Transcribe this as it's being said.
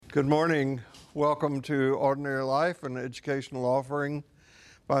Good morning. Welcome to Ordinary Life, an educational offering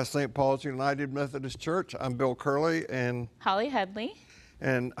by St. Paul's United Methodist Church. I'm Bill Curley, and Holly Headley.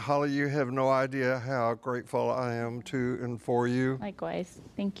 And Holly, you have no idea how grateful I am to and for you. Likewise.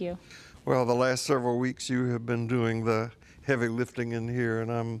 Thank you. Well, the last several weeks you have been doing the heavy lifting in here,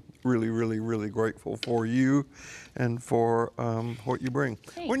 and I'm really grateful for you and for what you bring.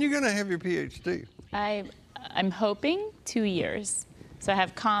 Thanks. When are you going to have your PhD? I'm hoping 2 years. So I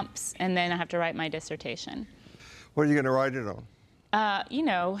have comps, and then I have to write my dissertation. What are you going to write it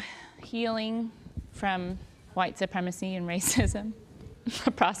on? Healing from white supremacy and racism,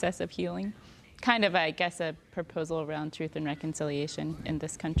 a process of healing. Kind of, I guess, a proposal around truth and reconciliation in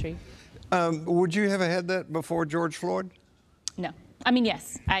this country. Would you have had that before George Floyd? No.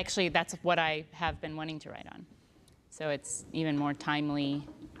 Yes. That's what I have been wanting to write on. So it's even more timely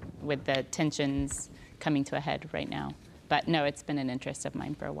with the tensions coming to a head right now. But no, it's been an interest of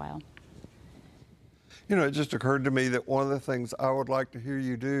mine for a while. It just occurred to me that one of the things I would like to hear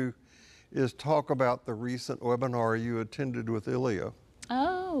you do is talk about the recent webinar you attended with Ilya.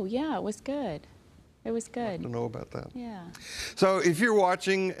 Oh, yeah, it was good. It was good. I'd like to know about that. Yeah. So if you're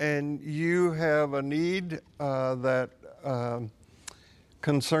watching and you have a need that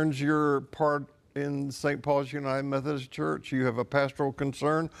concerns your part in St. Paul's United Methodist Church, you have a pastoral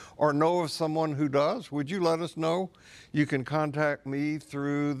concern or know of someone who does, would you let us know? You can contact me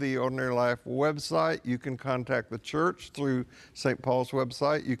through the Ordinary Life website. You can contact the church through St. Paul's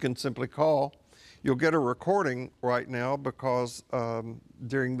website. You can simply call. You'll get a recording right now because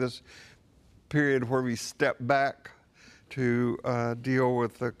during this period where we step back to deal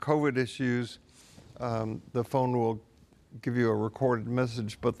with the COVID issues, the phone will give you a recorded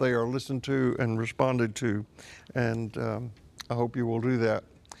message, but they are listened to and responded to, and I hope you will do that.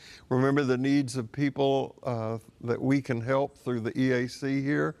 Remember the needs of people that we can help through the EAC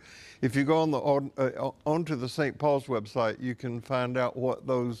here. If you go on onto the St. Paul's website, you can find out what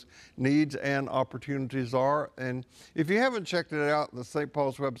those needs and opportunities are. And if you haven't checked it out, the St.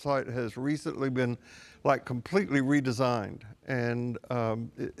 Paul's website has recently been completely redesigned, and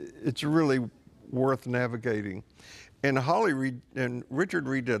it's really worth navigating. And Holly and Richard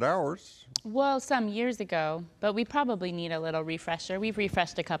redid ours. Well, some years ago, but we probably need a little refresher. We've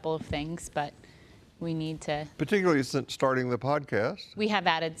refreshed a couple of things, but we need to. Particularly since starting the podcast. We have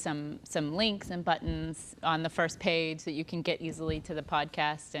added some links and buttons on the first page that you can get easily to the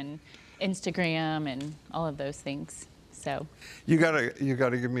podcast and Instagram and all of those things. So you gotta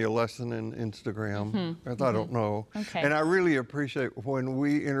give me a lesson in Instagram. I don't know. Okay. And I really appreciate when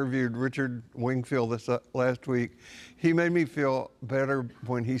we interviewed Richard Wingfield this last week. He made me feel better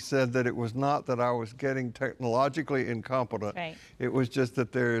when he said that it was not that I was getting technologically incompetent. Right. It was just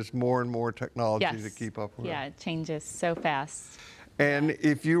that there is more and more technology to keep up with. Yeah, it changes so fast. And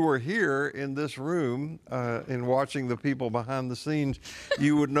if you were here in this room and watching the people behind the scenes,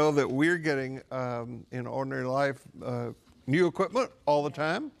 you would know that we're getting, in Ordinary Life, new equipment all the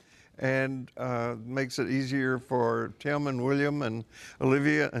time, and makes it easier for Tim and William and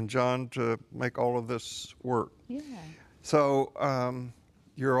Olivia and John to make all of this work. Yeah. So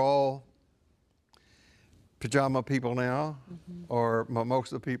you're all pajama people now, or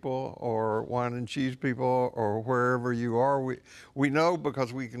mimosa people, or wine and cheese people, or wherever you are. We know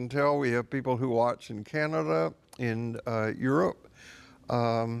because we can tell. We have people who watch in Canada, in Europe,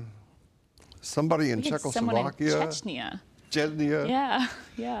 somebody in Czechoslovakia. Someone in Chechnya.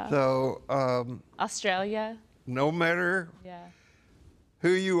 Yeah. So Australia. no matter who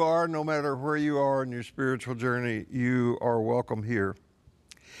you are, no matter where you are in your spiritual journey, you are welcome here.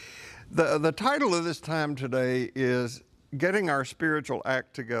 The title of this time today is Getting Our Spiritual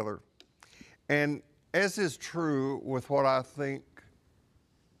Act Together. And as is true with what I think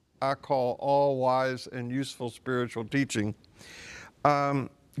I call all wise and useful spiritual teaching,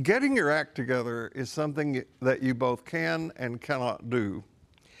 getting your act together is something that you both can and cannot do.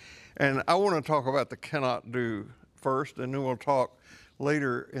 And I want to talk about the cannot do first, and then we'll talk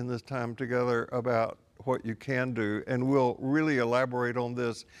later in this time together about what you can do, and we'll really elaborate on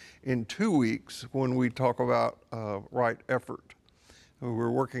this in 2 weeks when we talk about right effort.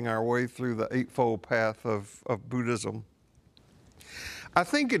 We're working our way through the Eightfold Path of Buddhism. I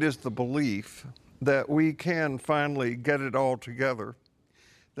think it is the belief that we can finally get it all together,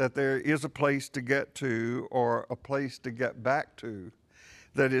 that there is a place to get to or a place to get back to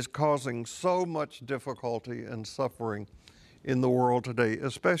that is causing so much difficulty and suffering in the world today,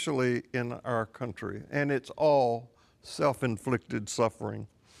 especially in our country. And it's all self-inflicted suffering.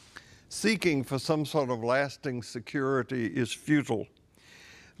 Seeking for some sort of lasting security is futile.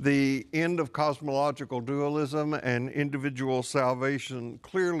 The end of cosmological dualism and individual salvation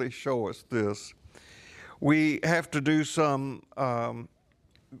clearly show us this. We have to do some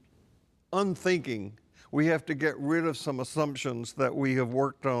unthinking. We have to get rid of some assumptions that we have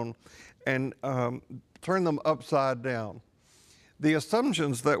worked on and turn them upside down. The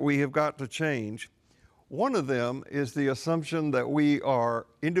assumptions that we have got to change, one of them is the assumption that we are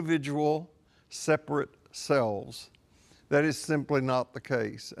individual, separate selves. That is simply not the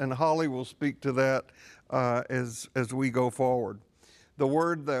case. And Holly will speak to that as we go forward. The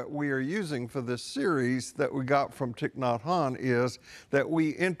word that we are using for this series that we got from Thich Nhat Hanh is that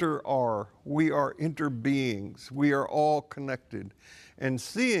we are interbeings. We are all connected. And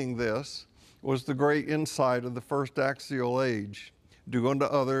seeing this was the great insight of the first axial age. Do unto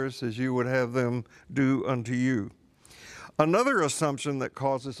others as you would have them do unto you. Another assumption that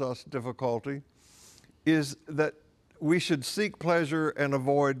causes us difficulty is that we should seek pleasure and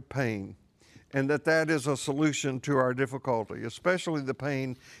avoid pain, and that is a solution to our difficulty, especially the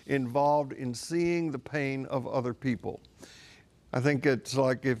pain involved in seeing the pain of other people. I think it's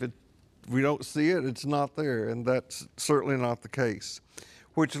like if we don't see it, it's not there, and that's certainly not the case.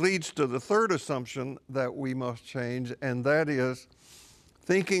 Which leads to the third assumption that we must change, and that is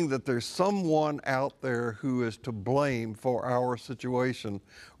thinking that there's someone out there who is to blame for our situation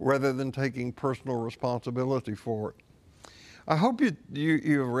rather than taking personal responsibility for it. I hope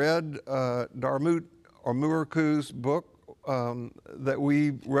you've read Darmut Ormuruku's book that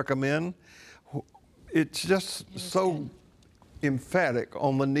we recommend. It's just so good. Emphatic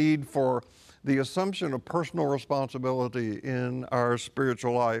on the need for the assumption of personal responsibility in our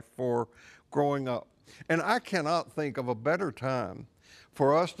spiritual life for growing up. And I cannot think of a better time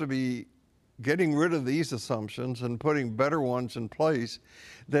for us to be getting rid of these assumptions and putting better ones in place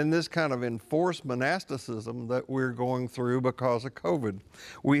than this kind of enforced monasticism that we're going through because of COVID.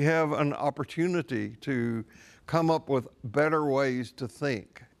 We have an opportunity to come up with better ways to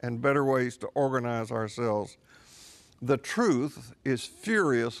think and better ways to organize ourselves. The truth is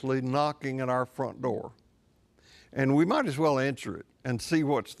furiously knocking at our front door, and we might as well answer it and see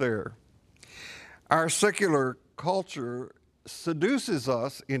what's there. Our secular culture seduces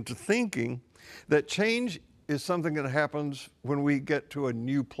us into thinking that change is something that happens when we get to a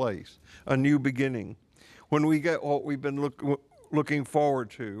new place, a new beginning, when we get what we've been looking forward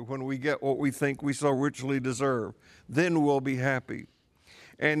to, when we get what we think we so richly deserve, then we'll be happy.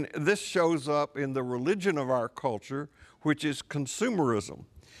 And this shows up in the religion of our culture, which is consumerism.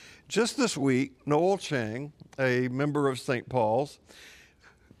 Just this week, Noel Chang, a member of St. Paul's,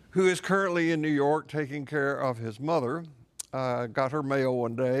 who is currently in New York taking care of his mother, got her mail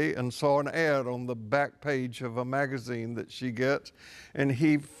one day and saw an ad on the back page of a magazine that she gets, and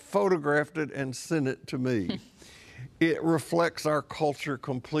he photographed it and sent it to me. It reflects our culture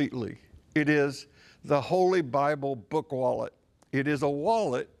completely. It is the Holy Bible book wallet. It is a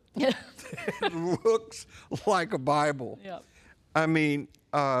wallet that looks like a Bible. Yep. I mean,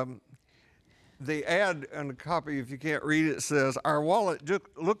 the ad and the copy, if you can't read it, says, our wallet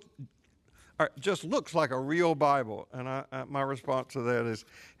just looks like a real Bible. And my response to that is,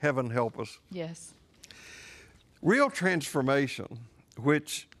 heaven help us. Yes. Real transformation,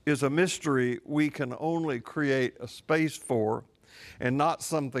 which is a mystery we can only create a space for and not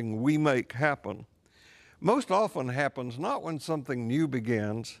something we make happen, most often happens not when something new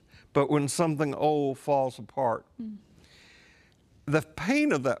begins, but when something old falls apart. The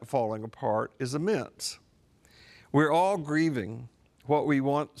pain of that falling apart is immense. We're all grieving what we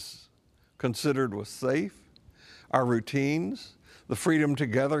once considered was safe, our routines, the freedom to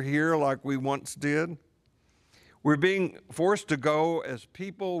gather here like we once did. We're being forced to go as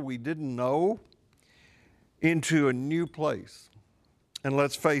people we didn't know into a new place. And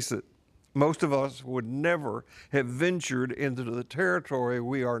let's face it, most of us would never have ventured into the territory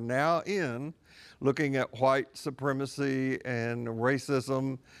we are now in, looking at white supremacy and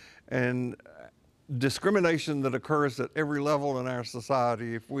racism and discrimination that occurs at every level in our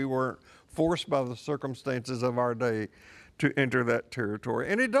society if we weren't forced by the circumstances of our day to enter that territory.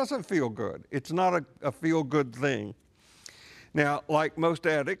 And it doesn't feel good. It's not a feel-good thing. Now, like most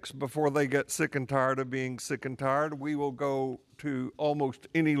addicts, before they get sick and tired of being sick and tired, we will go to almost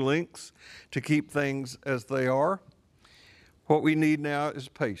any lengths to keep things as they are. What we need now is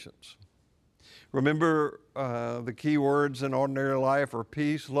patience. Remember, the key words in ordinary life are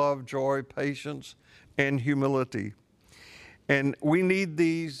peace, love, joy, patience, and humility. And we need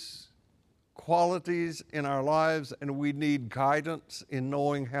these qualities in our lives, and we need guidance in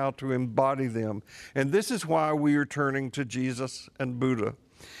knowing how to embody them. And this is why we are turning to Jesus and Buddha.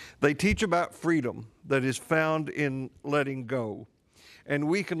 They teach about freedom that is found in letting go. and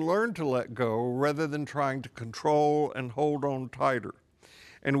we can learn to let go rather than trying to control and hold on tighter.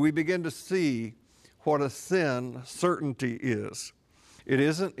 And we begin to see what a sin certainty is. It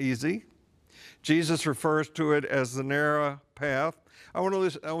isn't easy. Jesus refers to it as the narrow path. I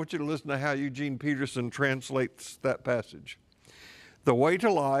want you to listen to how Eugene Peterson translates that passage. The way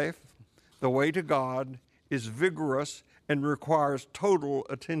to life, the way to God, is vigorous and requires total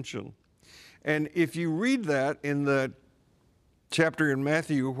attention. And if you read that in the chapter in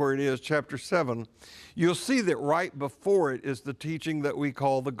Matthew, where it is, chapter 7, you'll see that right before it is the teaching that we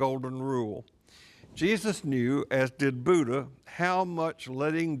call the Golden Rule. Jesus knew, as did Buddha, how much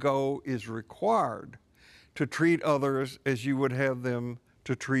letting go is required to treat others as you would have them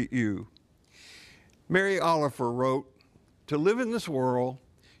to treat you. Mary Oliver wrote, "To live in this world,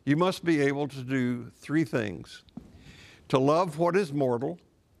 you must be able to do 3 things: to love what is mortal,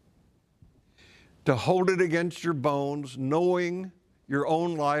 to hold it against your bones, knowing your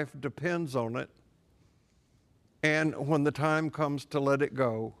own life depends on it, and when the time comes to let it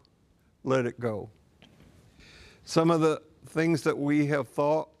go, let it go." Some of the things that we have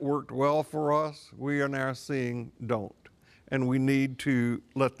thought worked well for us, we are now seeing don't, and we need to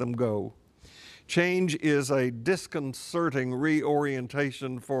let them go. Change is a disconcerting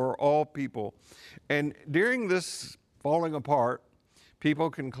reorientation for all people. And during this falling apart,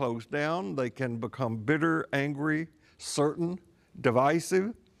 people can close down, they can become bitter, angry, certain,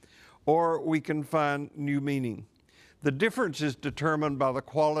 divisive, or we can find new meaning. The difference is determined by the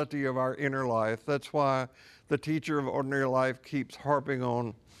quality of our inner life. That's why the teacher of ordinary life keeps harping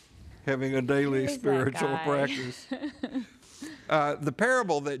on having a daily spiritual practice. The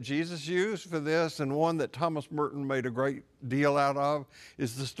parable that Jesus used for this, and one that Thomas Merton made a great deal out of,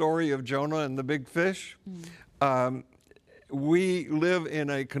 is the story of Jonah and the big fish. We live in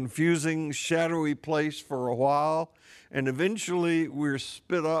a confusing, shadowy place for a while, and eventually we're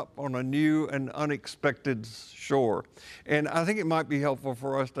spit up on a new and unexpected shore. And I think it might be helpful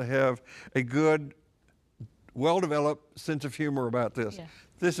for us to have a good, well-developed sense of humor about this. Yeah.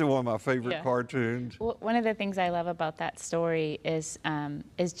 This is one of my favorite cartoons. Well, one of the things I love about that story is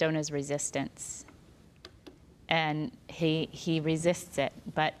Jonah's resistance. And he resists it,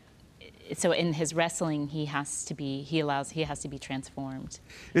 but so in his wrestling, he has to be transformed.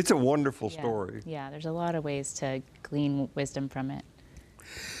 It's a wonderful story. Yeah, there's a lot of ways to glean wisdom from it.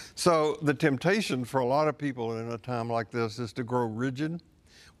 So the temptation for a lot of people in a time like this is to grow rigid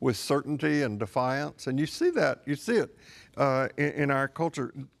with certainty and defiance. And you see it in our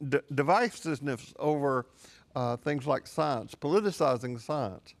culture. Divisiveness over things like science, politicizing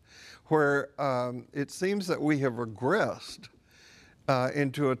science, where it seems that we have regressed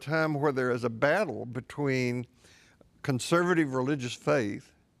into a time where there is a battle between conservative religious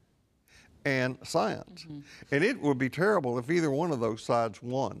faith and science. Mm-hmm. And it would be terrible if either one of those sides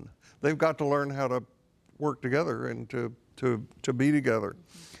won. They've got to learn how to work together and to be together.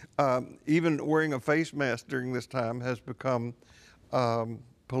 Even wearing a face mask during this time has become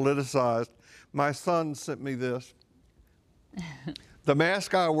politicized. My son sent me this. The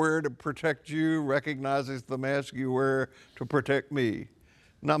mask I wear to protect you recognizes the mask you wear to protect me.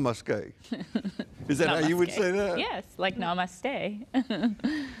 Namaste. Is that how you would say that? Yes, like namaste.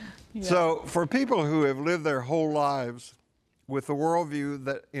 Yeah. So for people who have lived their whole lives with a worldview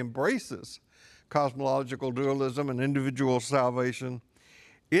that embraces cosmological dualism and individual salvation,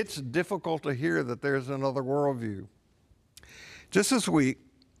 it's difficult to hear that there's another worldview. Just this week,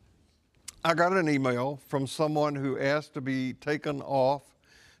 I got an email from someone who asked to be taken off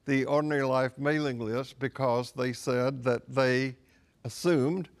the Ordinary Life mailing list because they said that they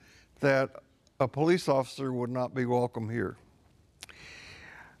assumed that a police officer would not be welcome here.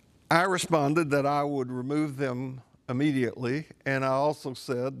 I responded that I would remove them immediately, and I also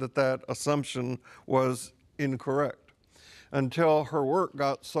said that that assumption was incorrect. Until her work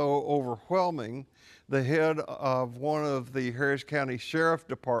got so overwhelming, the head of one of the Harris County Sheriff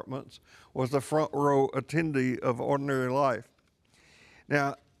Departments was a front row attendee of Ordinary Life.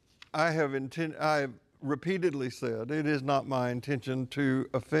 Now, I have repeatedly said it is not my intention to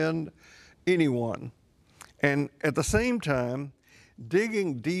offend anyone. And at the same time,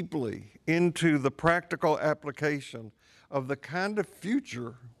 digging deeply into the practical application of the kind of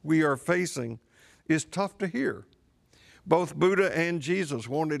future we are facing is tough to hear. Both Buddha and Jesus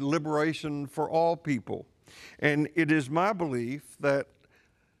wanted liberation for all people. And it is my belief that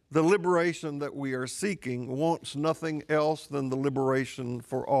the liberation that we are seeking wants nothing else than the liberation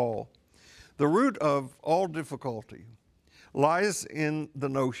for all. The root of all difficulty lies in the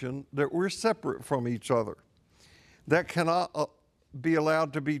notion that we're separate from each other. That cannot be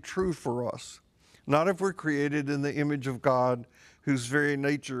allowed to be true for us, not if we're created in the image of God whose very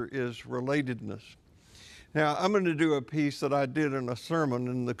nature is relatedness. Now, I'm going to do a piece that I did in a sermon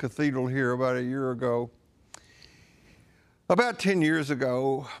in the cathedral here about a year ago. About 10 years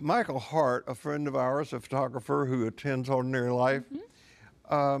ago, Michael Hart, a friend of ours, a photographer who attends Ordinary Life,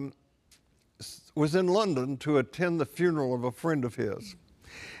 was in London to attend the funeral of a friend of his.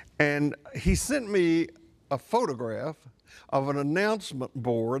 And he sent me a photograph of an announcement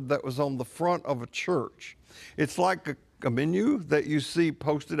board that was on the front of a church. It's like a menu that you see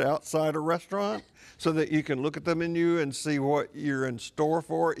posted outside a restaurant so that you can look at the menu and see what you're in store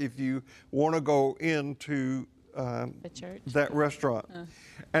for if you want to go into The church. that restaurant.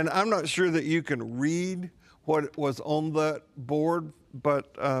 And I'm not sure that you can read what was on that board,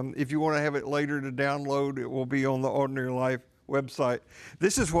 but if you want to have it later to download, it will be on the Ordinary Life website.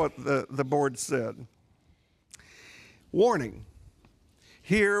 This is what the board said. Warning,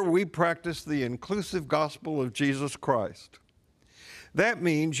 here we practice the inclusive gospel of Jesus Christ. That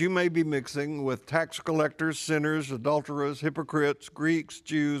means you may be mixing with tax collectors, sinners, adulterers, hypocrites, Greeks,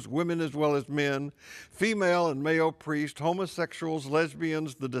 Jews, women as well as men, female and male priests, homosexuals,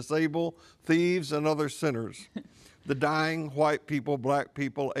 lesbians, the disabled, thieves, and other sinners. The dying, white people, black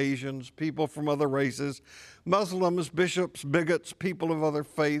people, Asians, people from other races, Muslims, bishops, bigots, people of other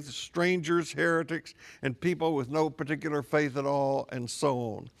faiths, strangers, heretics, and people with no particular faith at all, and so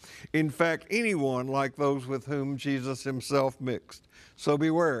on. In fact, anyone like those with whom Jesus himself mixed. So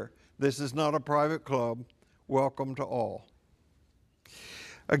beware, this is not a private club. Welcome to all.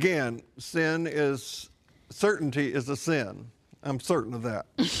 Again, certainty is a sin. I'm certain of that.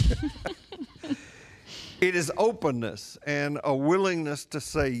 It is openness and a willingness to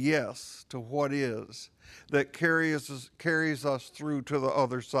say yes to what is that carries us through to the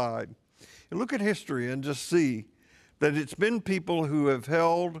other side. You look at history and just see that it's been people who have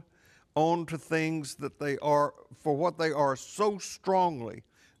held on to things that they are, for what they are so strongly,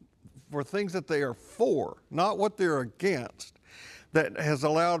 for things that they are for, not what they're against, that has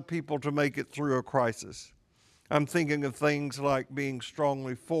allowed people to make it through a crisis. I'm thinking of things like being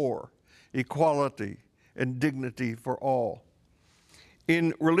strongly for equality and dignity for all.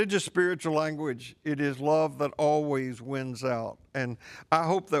 In religious spiritual language, it is love that always wins out. And I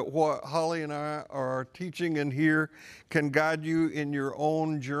hope that what Holly and I are teaching in here can guide you in your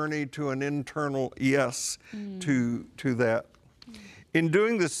own journey to an internal yes to that. In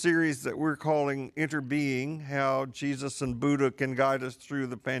doing this series that we're calling Interbeing, How Jesus and Buddha Can Guide Us Through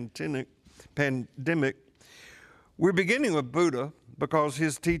the Pandemic, we're beginning with Buddha because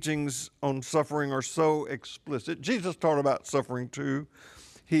his teachings on suffering are so explicit. Jesus taught about suffering too.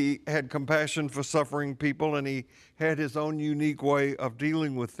 He had compassion for suffering people, and he had his own unique way of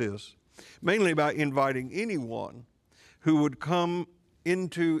dealing with this, mainly by inviting anyone who would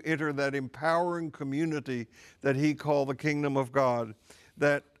enter that empowering community that he called the kingdom of God,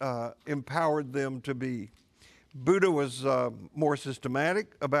 that empowered them to be. Buddha was more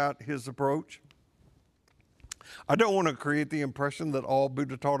systematic about his approach. I don't want to create the impression that all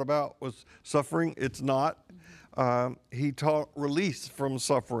Buddha taught about was suffering. It's not. He taught release from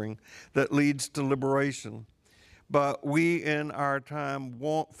suffering that leads to liberation. But we in our time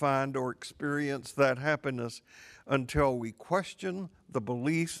won't find or experience that happiness until we question the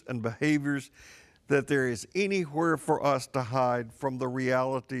beliefs and behaviors that there is anywhere for us to hide from the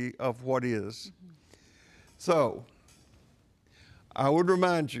reality of what is. So, I would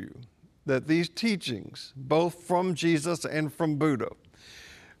remind you that these teachings, both from Jesus and from Buddha,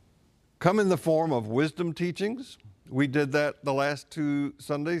 come in the form of wisdom teachings. We did that the last 2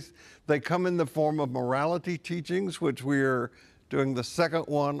 Sundays. They come in the form of morality teachings, which we are doing the second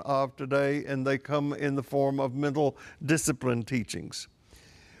one of today, and they come in the form of mental discipline teachings.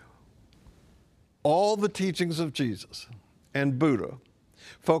 All the teachings of Jesus and Buddha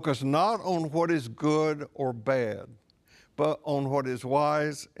focus not on what is good or bad, but on what is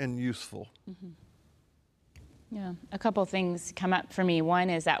wise and useful. Yeah, a couple things come up for me. One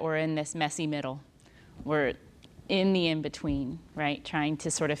is that we're in this messy middle. We're in the in-between, right? Trying to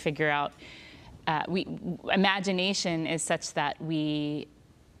sort of figure out, imagination is such that we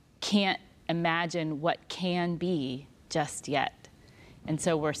can't imagine what can be just yet. And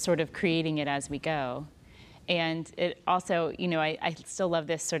so we're sort of creating it as we go. And it also, I still love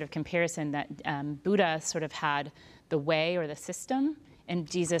this sort of comparison that Buddha sort of had the way or the system, and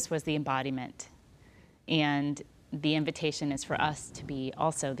Jesus was the embodiment. And the invitation is for us to be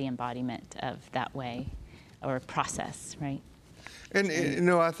also the embodiment of that way or process, right? And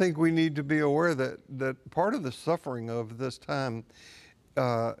I think we need to be aware that part of the suffering of this time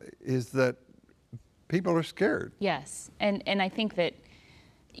is that people are scared. Yes, and I think that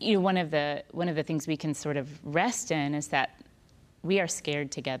one of the things we can sort of rest in is that we are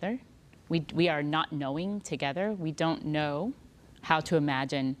scared together. We are not knowing together. We don't know how to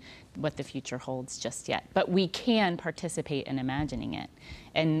imagine what the future holds just yet, but we can participate in imagining it.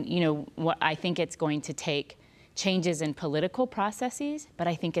 And what I think it's going to take changes in political processes, but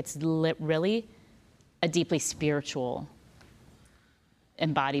I think it's really a deeply spiritual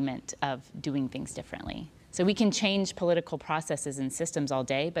embodiment of doing things differently. So we can change political processes and systems all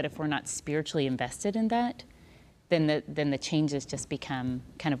day, but if we're not spiritually invested in that, then the changes just become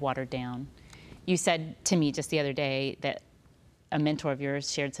kind of watered down. You said to me just the other day that a mentor of yours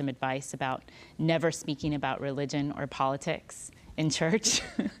shared some advice about never speaking about religion or politics in church.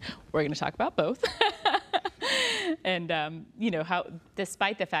 We're going to talk about both. And how,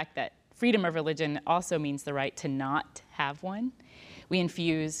 despite the fact that freedom of religion also means the right to not have one, we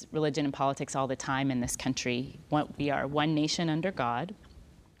infuse religion and politics all the time in this country. We are one nation under God.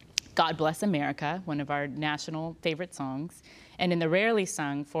 God Bless America, one of our national favorite songs. And in the rarely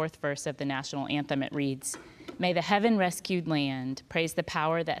sung fourth verse of the national anthem, it reads, "May the heaven-rescued land praise the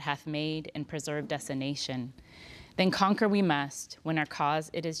power that hath made and preserved us a nation. Then conquer we must, when our cause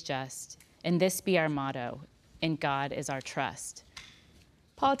it is just, and this be our motto, in God is our trust."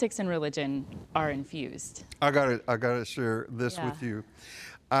 Politics and religion are infused. I gotta share this with you.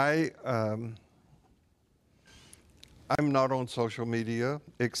 I'm not on social media,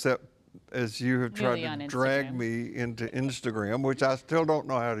 except as you have tried to drag me into Instagram, which I still don't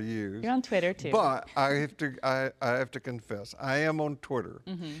know how to use. You're on Twitter too. But I have to confess, I am on Twitter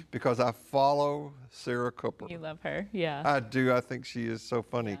because I follow Sarah Cooper. You love her, yeah. I do. I think she is so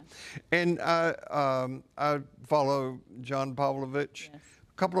funny. Yeah. And I follow John Pavlovich,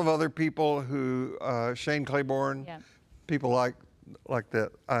 a couple of other people who, Shane Claiborne, people like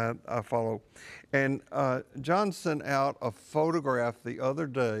that I follow. And John sent out a photograph the other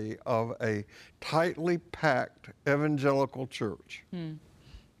day of a tightly packed evangelical church,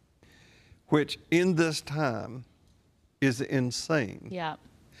 which in this time is insane. Yeah.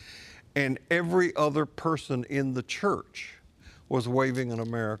 And every other person in the church was waving an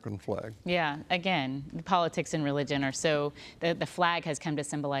American flag. Yeah, again, politics and religion are so, the flag has come to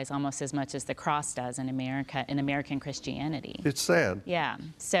symbolize almost as much as the cross does in America, in American Christianity. It's sad. Yeah,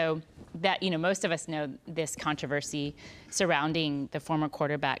 so that, most of us know this controversy surrounding the former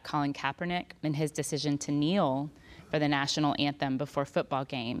quarterback Colin Kaepernick and his decision to kneel for the national anthem before football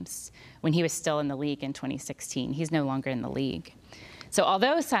games when he was still in the league in 2016. He's no longer in the league. So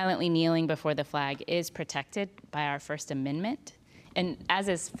although silently kneeling before the flag is protected by our First Amendment, and as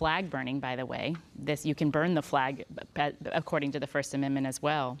is flag burning, by the way, you can burn the flag according to the First Amendment as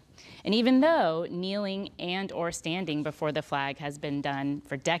well. And even though kneeling and or standing before the flag has been done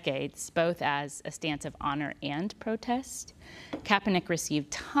for decades, both as a stance of honor and protest, Kaepernick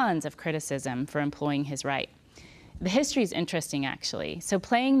received tons of criticism for employing his right. The history is interesting, actually. So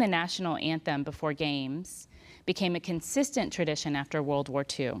playing the national anthem before games became a consistent tradition after World War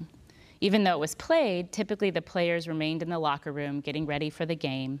II. Even though it was played, typically the players remained in the locker room getting ready for the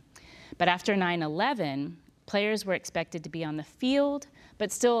game. But after 9/11, players were expected to be on the field,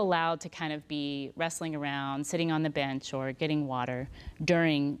 but still allowed to kind of be wrestling around, sitting on the bench, or getting water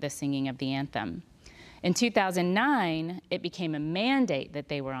during the singing of the anthem. In 2009, it became a mandate that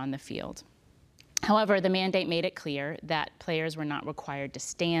they were on the field. However, the mandate made it clear that players were not required to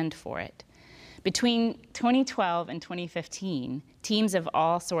stand for it. Between 2012 and 2015, teams of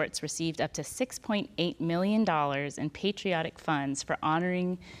all sorts received up to $6.8 million in patriotic funds for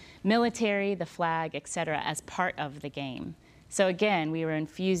honoring military, the flag, et cetera, as part of the game. So again, we were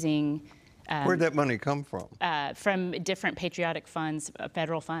infusing... Where'd that money come from? From different patriotic funds,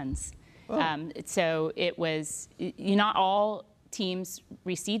 federal funds. Oh. So it was, not all teams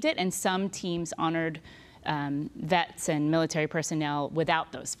received it, and some teams honored vets and military personnel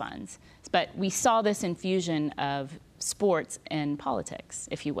without those funds. But we saw this infusion of sports and politics,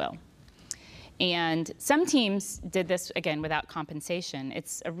 if you will. And some teams did this, again, without compensation.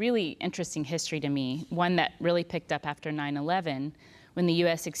 It's a really interesting history to me, one that really picked up after 9/11, when the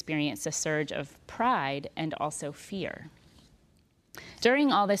U.S. experienced a surge of pride and also fear.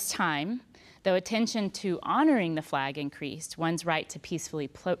 During all this time, though attention to honoring the flag increased, one's right to peacefully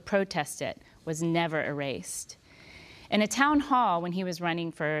protest it was never erased. In a town hall when he was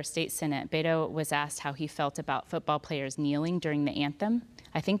running for state senate, Beto was asked how he felt about football players kneeling during the anthem,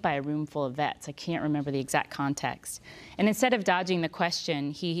 I think by a room full of vets. I can't remember the exact context. And instead of dodging the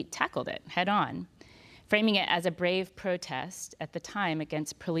question, he tackled it head on, framing it as a brave protest at the time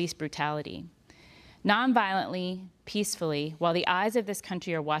against police brutality. Nonviolently, peacefully, while the eyes of this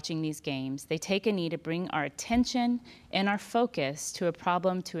country are watching these games, they take a knee to bring our attention and our focus to a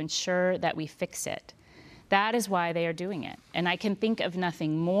problem to ensure that we fix it. That is why they are doing it. And I can think of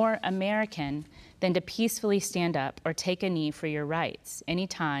nothing more American than to peacefully stand up or take a knee for your rights,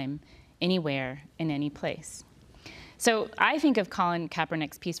 anytime, anywhere, in any place. So I think of Colin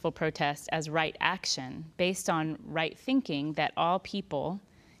Kaepernick's peaceful protest as right action, based on right thinking that all people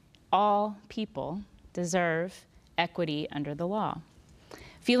deserve equity under the law.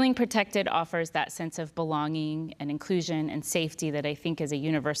 Feeling protected offers that sense of belonging and inclusion and safety that I think is a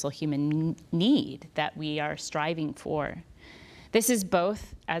universal human need that we are striving for. This is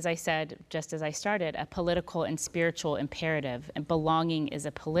both, as I said, just as I started, a political and spiritual imperative, and belonging is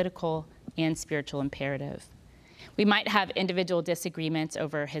a political and spiritual imperative. We might have individual disagreements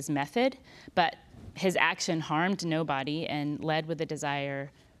over his method, but his action harmed nobody and led with a desire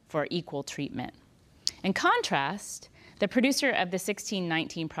for equal treatment. In contrast, the producer of the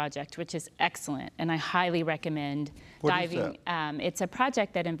 1619 Project, which is excellent, and I highly recommend diving. It's a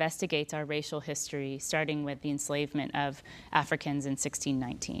project that investigates our racial history, starting with the enslavement of Africans in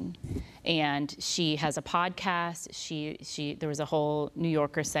 1619. And she has a podcast. There was a whole New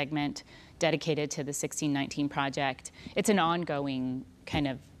Yorker segment dedicated to the 1619 Project. It's an ongoing kind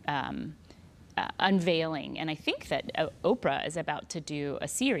of unveiling, and I think that Oprah is about to do a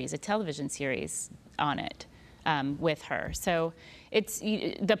television series on it. With her. So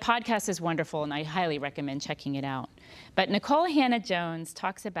the podcast is wonderful, and I highly recommend checking it out. But Nikole Hannah-Jones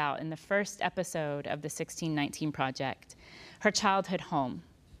talks about, in the first episode of the 1619 Project, her childhood home,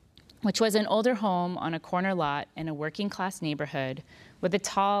 which was an older home on a corner lot in a working-class neighborhood with a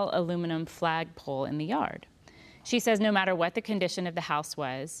tall aluminum flagpole in the yard. She says no matter what the condition of the house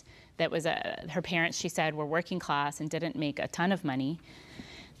was, her parents, she said, were working class and didn't make a ton of money,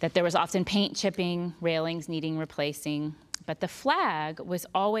 that there was often paint chipping, railings needing replacing, but the flag was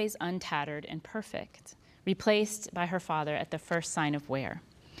always untattered and perfect, replaced by her father at the first sign of wear.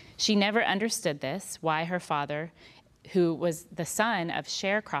 She never understood this, why her father, who was the son of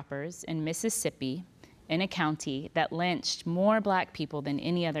sharecroppers in Mississippi, in a county that lynched more black people than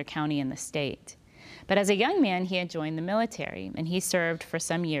any other county in the state. But as a young man, he had joined the military, and he served for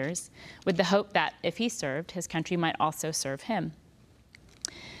some years with the hope that if he served, his country might also serve him.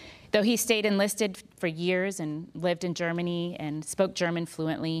 Though he stayed enlisted for years and lived in Germany and spoke German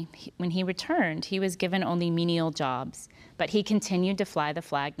fluently, when he returned, he was given only menial jobs, but he continued to fly the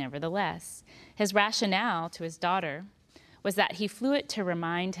flag nevertheless. His rationale to his daughter was that he flew it to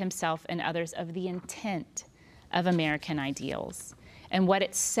remind himself and others of the intent of American ideals and what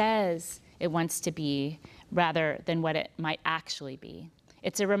it says it wants to be rather than what it might actually be.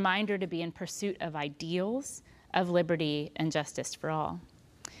 It's a reminder to be in pursuit of ideals of liberty and justice for all.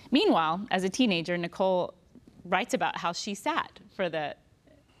 Meanwhile, as a teenager, Nikole writes about how she sat for the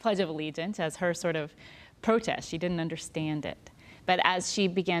Pledge of Allegiance as her sort of protest. She didn't understand it. But as she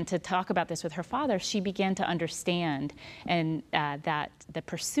began to talk about this with her father, she began to understand and that the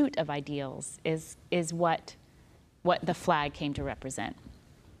pursuit of ideals is what the flag came to represent.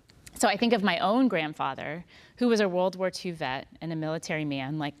 So I think of my own grandfather, who was a World War II vet and a military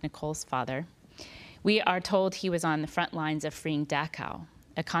man like Nikole's father. We are told he was on the front lines of freeing Dachau,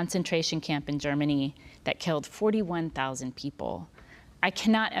 a concentration camp in Germany that killed 41,000 people. I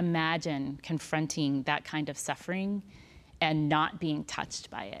cannot imagine confronting that kind of suffering and not being touched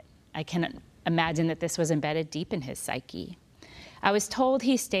by it. I cannot imagine that this was embedded deep in his psyche. I was told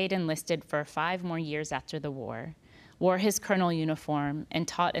he stayed enlisted for 5 more years after the war, wore his colonel uniform, and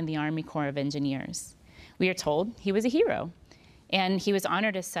taught in the Army Corps of Engineers. We are told he was a hero, and he was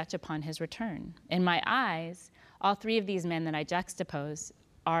honored as such upon his return. In my eyes, all 3 of these men that I juxtapose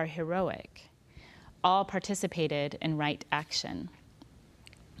are heroic. All participated in right action.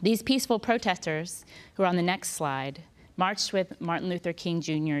 These peaceful protesters, who are on the next slide, marched with Martin Luther King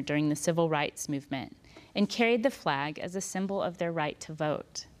Jr. during the Civil Rights Movement and carried the flag as a symbol of their right to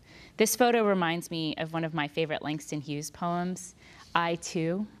vote. This photo reminds me of one of my favorite Langston Hughes poems, I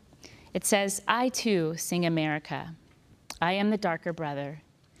Too. It says, I too sing America. I am the darker brother.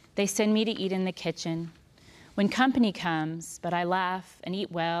 They send me to eat in the kitchen. When company comes, but I laugh and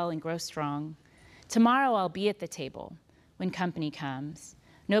eat well and grow strong. Tomorrow I'll be at the table when company comes.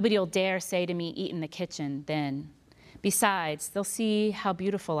 Nobody'll dare say to me, eat in the kitchen then. Besides, they'll see how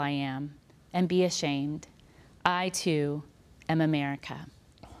beautiful I am and be ashamed. I too am America.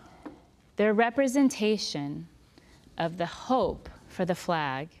 Their representation of the hope for the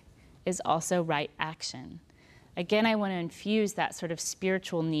flag is also right action. Again, I want to infuse that sort of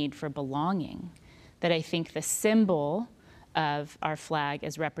spiritual need for belonging that I think the symbol of our flag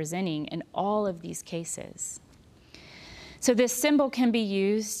is representing in all of these cases. So this symbol can be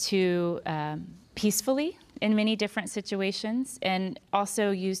used to peacefully in many different situations and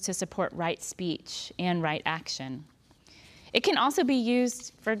also used to support right speech and right action. It can also be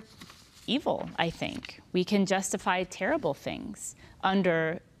used for evil, I think. We can justify terrible things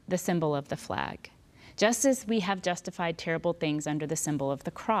under the symbol of the flag, just as we have justified terrible things under the symbol of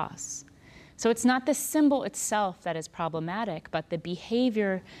the cross. So it's not the symbol itself that is problematic, but the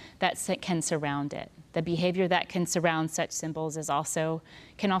behavior that can surround it. The behavior that can surround such symbols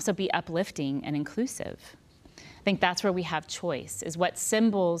can also be uplifting and inclusive. I think that's where we have choice, is what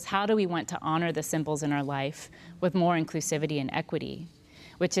symbols, how do we want to honor the symbols in our life with more inclusivity and equity?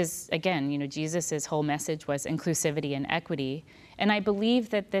 Which is, again, Jesus' whole message was inclusivity and equity. And I believe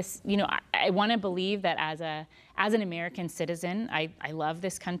that this, I want to believe that as an American citizen, I love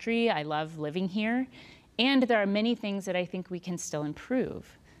this country, I love living here, and there are many things that I think we can still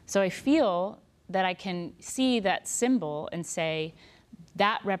improve. So I feel that I can see that symbol and say,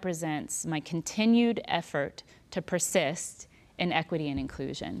 that represents my continued effort to persist in equity and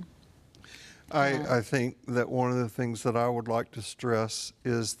inclusion. I think that one of the things that I would like to stress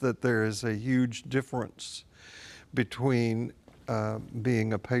is that there is a huge difference between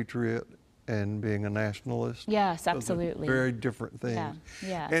being a patriot and being a nationalist. Yes, Those are absolutely. very different things.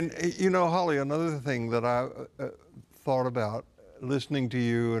 Yeah. And Holly, another thing that I thought about listening to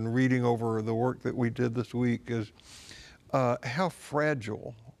you and reading over the work that we did this week is how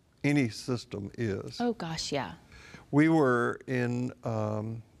fragile any system is. Oh gosh, yeah. We were in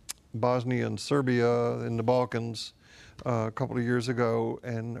Bosnia and Serbia in the Balkans a couple of years ago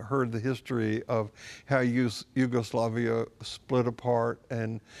and heard the history of how Yugoslavia split apart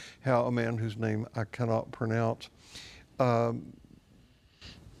and how a man whose name I cannot pronounce, a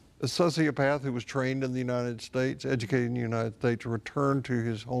sociopath who was trained in the United States, educated in the United States, returned to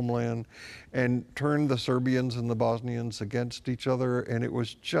his homeland and turned the Serbians and the Bosnians against each other. And it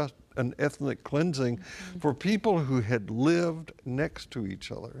was just an ethnic cleansing for people who had lived next to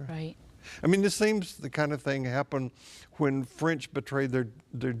each other. Right. I mean, this seems the kind of thing happened when French betrayed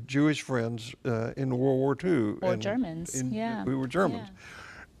their Jewish friends in World War II. Or Germans, yeah. We were Germans.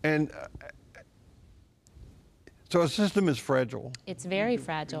 Yeah. And so a system is fragile. It's very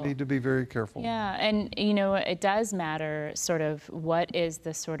fragile. We need to be very careful. Yeah, and it does matter sort of what is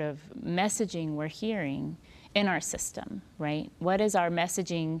the sort of messaging we're hearing in our system, right? What is our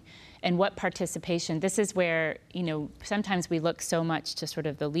messaging and what participation? This is where, sometimes we look so much to sort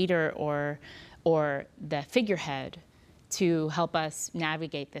of the leader or the figurehead to help us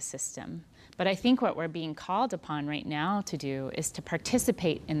navigate the system. But I think what we're being called upon right now to do is to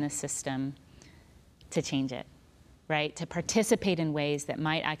participate in the system to change it, right? To participate in ways that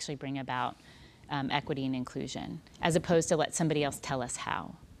might actually bring about equity and inclusion, as opposed to let somebody else tell us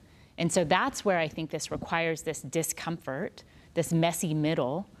how. And so that's where I think this requires this discomfort, this messy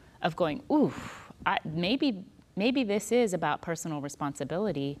middle of going, ooh, maybe this is about personal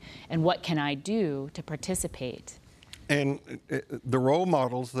responsibility and what can I do to participate. And the role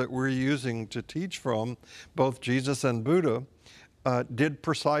models that we're using to teach from, both Jesus and Buddha, did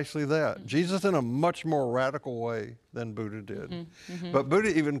precisely that. Jesus in a much more radical way than Buddha did. But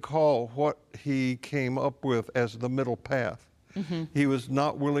Buddha even called what he came up with as the middle path. He was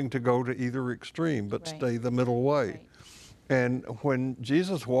not willing to go to either extreme, but stay the middle way. Right. And when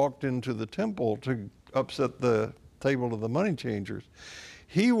Jesus walked into the temple to upset the table of the money changers,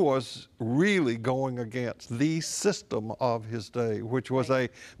 he was really going against the system of his day, which was a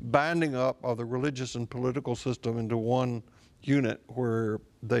binding up of the religious and political system into one unit where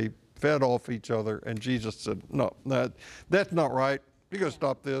they fed off each other. And Jesus said, no, that's not right. You got to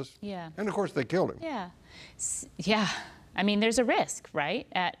stop this. Yeah. And of course they killed him. Yeah. Yeah. I mean, there's a risk, right,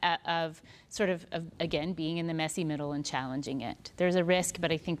 of again, being in the messy middle and challenging it. There's a risk,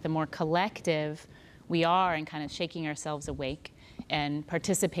 but I think the more collective we are and kind of shaking ourselves awake and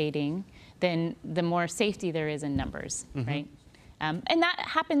participating, then the more safety there is in numbers, right? And that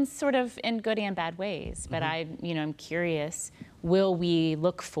happens sort of in good and bad ways. But I'm curious, will we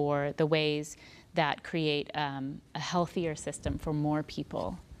look for the ways that create a healthier system for more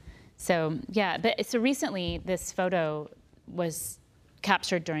people? So so recently this photo was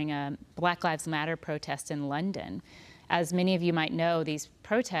captured during a Black Lives Matter protest in London. As many of you might know, these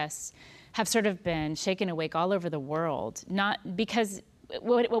protests have sort of been shaken awake all over the world. Not because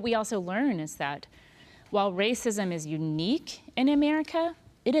what we also learn is that while racism is unique in America,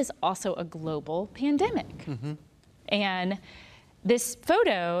 it is also a global pandemic. And this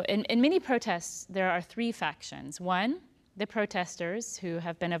photo, in many protests, there are three factions. One, the protesters who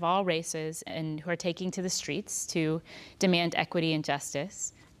have been of all races and who are taking to the streets to demand equity and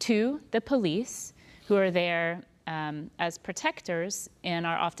justice. Two, the police, who are there as protectors and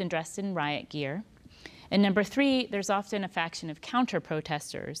are often dressed in riot gear. And number 3, there's often a faction of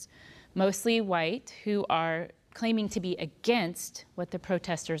counter-protesters, mostly white, who are claiming to be against what the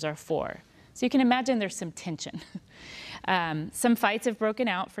protesters are for. So you can imagine there's some tension. Some fights have broken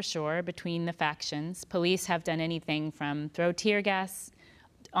out for sure between the factions. Police have done anything from throw tear gas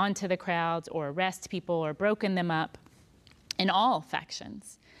onto the crowds or arrest people or broken them up in all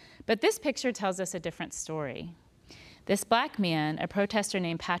factions. But this picture tells us a different story. This black man, a protester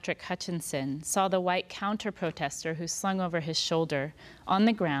named Patrick Hutchinson, saw the white counter-protester who slung over his shoulder on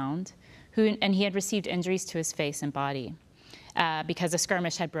the ground, and he had received injuries to his face and body because a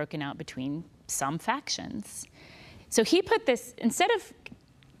skirmish had broken out between some factions. So he put this, instead of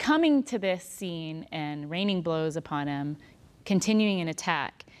coming to this scene and raining blows upon him, continuing an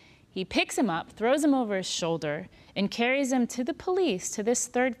attack, he picks him up, throws him over his shoulder, and carries him to the police, to this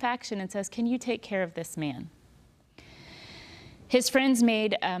third faction, and says, "Can you take care of this man?" His friends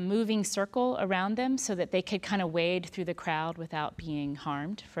made a moving circle around them so that they could kind of wade through the crowd without being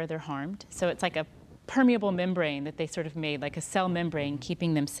further harmed. So it's like a permeable membrane that they sort of made, like a cell membrane,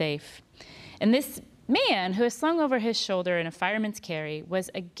 keeping them safe. And this man, who was slung over his shoulder in a fireman's carry, was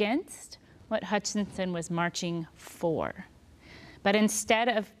against what Hutchinson was marching for. But instead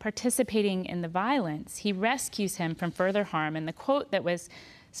of participating in the violence, he rescues him from further harm. And the quote that was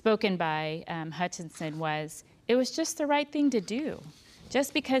spoken by Hutchinson was, "It was just the right thing to do.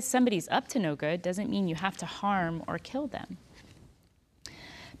 Just because somebody's up to no good doesn't mean you have to harm or kill them."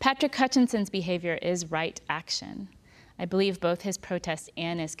 Patrick Hutchinson's behavior is right action. I believe both his protest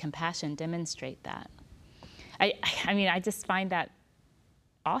and his compassion demonstrate that. I mean, I just find that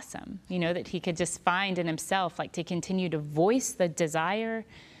awesome, you know, that he could just find in himself, like, to continue to voice the desire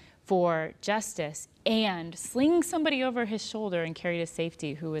for justice and sling somebody over his shoulder and carry to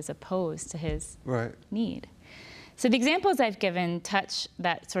safety who is opposed to his need. So the examples I've given touch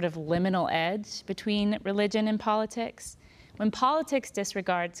that sort of liminal edge between religion and politics. When politics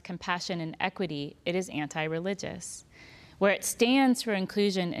disregards compassion and equity, it is anti-religious. Where it stands for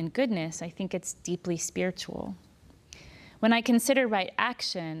inclusion and goodness, I think it's deeply spiritual. When I consider right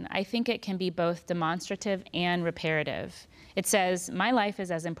action, I think it can be both demonstrative and reparative. It says, my life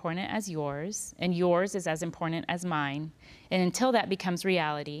is as important as yours, and yours is as important as mine, and until that becomes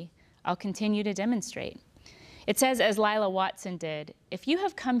reality, I'll continue to demonstrate. It says, as Lila Watson did, if you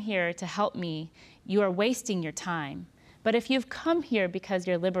have come here to help me, you are wasting your time. But if you've come here because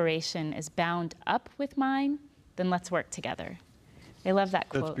your liberation is bound up with mine, then let's work together. I love that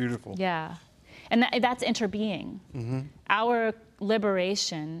quote. That's beautiful. Yeah. And that's interbeing. Mm-hmm. Our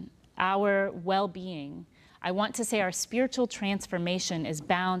liberation, our well-being, I want to say our spiritual transformation is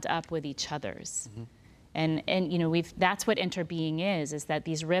bound up with each other's. Mm-hmm. And you know, that's what interbeing is that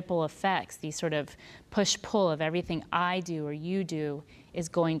these ripple effects, these sort of push-pull of everything I do or you do is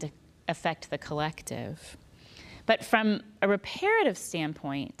going to affect the collective. But from a reparative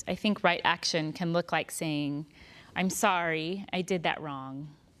standpoint, I think right action can look like saying, I'm sorry, I did that wrong.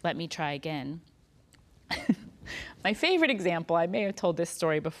 Let me try again. My favorite example, I may have told this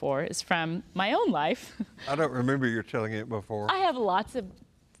story before, is from my own life. I don't remember you telling it before. I have lots of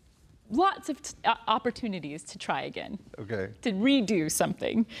opportunities to try again. Okay. To redo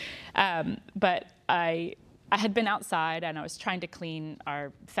something. But I had been outside and I was trying to clean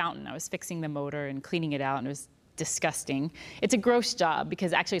our fountain. I was fixing the motor and cleaning it out, and it was disgusting. It's a gross job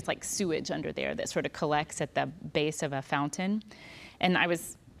because actually it's like sewage under there that sort of collects at the base of a fountain. And I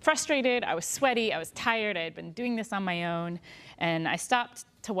was frustrated, I was sweaty, I was tired, I had been doing this on my own, and I stopped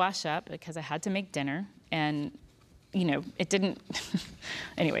to wash up because I had to make dinner, and you know, it didn't,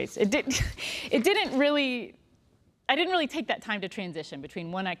 anyways, I didn't really take that time to transition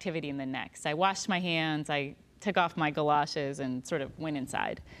between one activity and the next. I washed my hands, I took off my galoshes and sort of went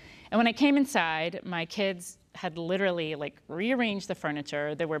inside. And when I came inside, my kids had literally like rearranged the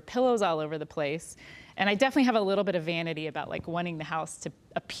furniture. There were pillows all over the place. And I definitely have a little bit of vanity about like wanting the house to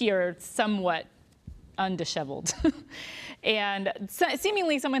appear somewhat undisheveled. And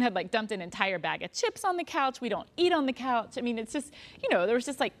seemingly someone had like dumped an entire bag of chips on the couch. We don't eat on the couch. I mean, it's just, you know, there was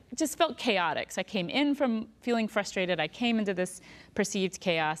just like, just felt chaotic. So I came in from feeling frustrated. I came into this perceived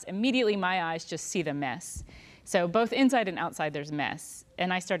chaos. Immediately my eyes just see the mess. So both inside and outside there's mess.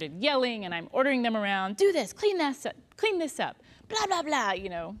 And I started yelling and I'm ordering them around, do this, clean this up, blah, blah, blah, you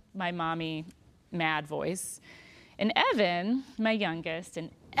know, my mommy mad voice. And Evan, my youngest,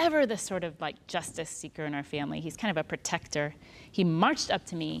 and ever the sort of like justice seeker in our family, he's kind of a protector. He marched up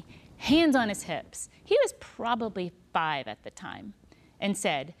to me, hands on his hips. He was probably 5 at the time, and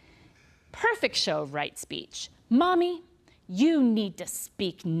said, perfect show of right speech. Mommy, you need to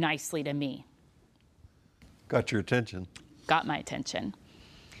speak nicely to me. Got your attention. Got my attention.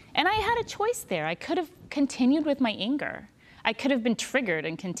 And I had a choice there. I could have continued with my anger. I could have been triggered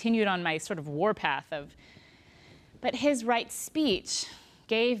and continued on my sort of warpath of, but his right speech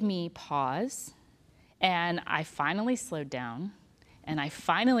gave me pause, and I finally slowed down, and I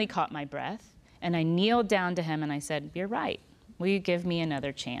finally caught my breath, and I kneeled down to him and I said, "You're right. Will you give me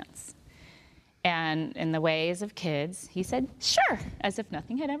another chance?" And in the ways of kids, he said, "Sure," as if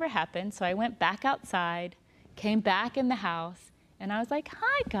nothing had ever happened. So I went back outside, came back in the house, and I was like,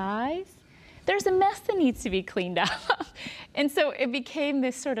 "Hi, guys. There's a mess that needs to be cleaned up." And so it became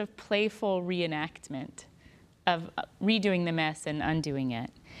this sort of playful reenactment of redoing the mess and undoing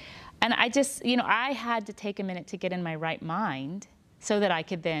it. And I just, I had to take a minute to get in my right mind so that I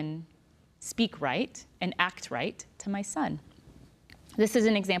could then speak right and act right to my son. This is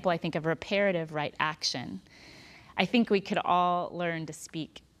an example, I think, of reparative right action. I think we could all learn to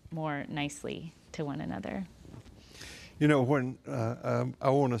speak more nicely to one another. When I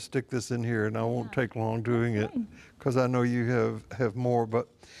want to stick this in here, and I won't take long doing it, because I know you have more, but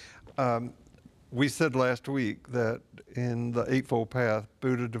we said last week that in the Eightfold Path,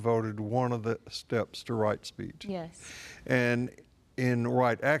 Buddha devoted one of the steps to right speech. Yes. And in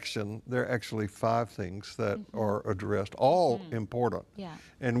right action, there are actually 5 things that are addressed, all important. Yeah.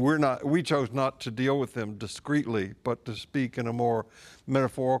 And we chose not to deal with them discreetly, but to speak in a more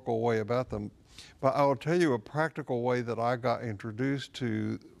metaphorical way about them. But I will tell you a practical way that I got introduced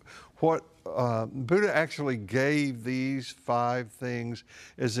to what Buddha actually gave these 5 things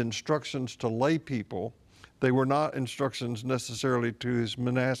as instructions to lay people. They were not instructions necessarily to his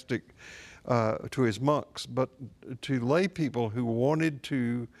monastic to his monks, but to lay people who wanted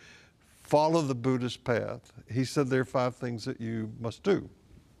to follow the Buddhist path. He said there are 5 things that you must do.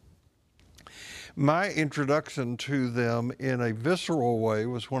 My introduction to them in a visceral way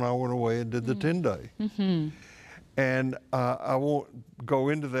was when I went away and did the 10-day. Mm-hmm. And I won't go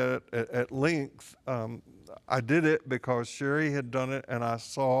into that at length. I did it because Sherry had done it, and I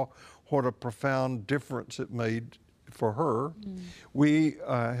saw what a profound difference it made for her. We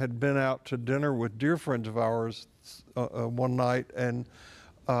had been out to dinner with dear friends of ours one night, and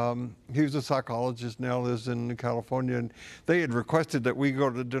he was a psychologist, now lives in California, and they had requested that we go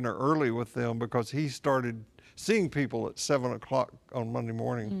to dinner early with them because he started seeing people at 7 o'clock on Monday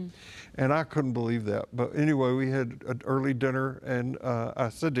morning. And I couldn't believe that. But anyway, we had an early dinner, and I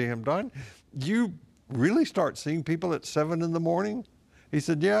said to him, "Don, you really start seeing people at 7 in the morning?" He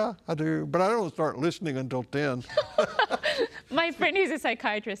said, "Yeah, I do, but I don't start listening until 10. My friend who's a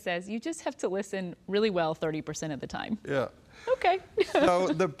psychiatrist says, you just have to listen really well 30% of the time. Yeah. Okay. So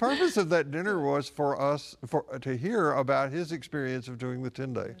the purpose of that dinner was for us to hear about his experience of doing the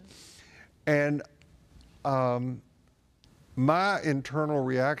 10-day. And my internal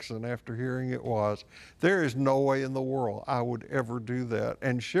reaction after hearing it was, there is no way in the world I would ever do that.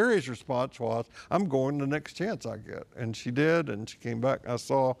 And Sherry's response was, "I'm going the next chance I get." And she did, and she came back. I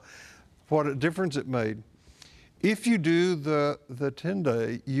saw what a difference it made. If you do the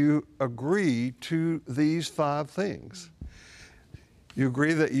 10-day, you agree to these 5 things. You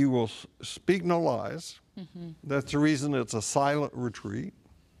agree that you will speak no lies. That's the reason it's a silent retreat.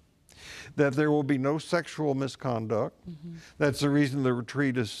 That there will be no sexual misconduct. That's the reason the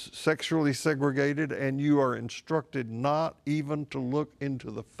retreat is sexually segregated, and you are instructed not even to look into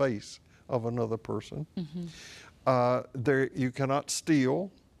the face of another person. You cannot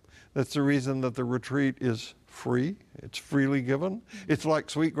steal. That's the reason that the retreat is free. It's freely given. It's like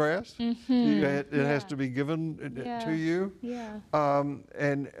sweetgrass. It has to be given to you.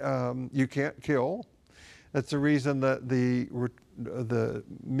 And you can't kill. That's the reason that the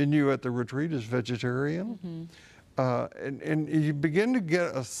menu at the retreat is vegetarian. And you begin to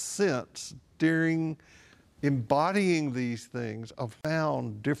get a sense during embodying these things of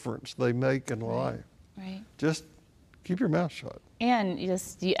profound difference they make in life. Right. Just keep your mouth shut. And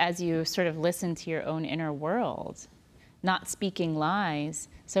as you sort of listen to your own inner world, not speaking lies.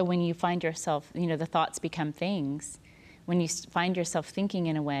 So when you find yourself, the thoughts become things. When you find yourself thinking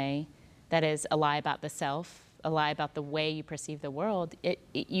in a way that is a lie about the self, a lie about the way you perceive the world,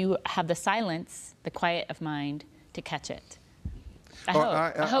 you have the silence, the quiet of mind to catch it.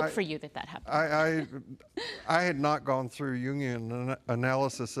 I hope for you that happens. I had not gone through Jungian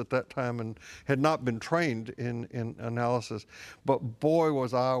analysis at that time and had not been trained in analysis, but boy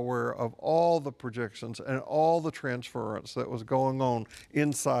was I aware of all the projections and all the transference that was going on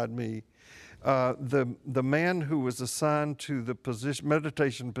inside me. The man who was assigned to the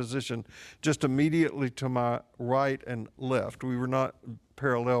meditation position just immediately to my right and left, we were not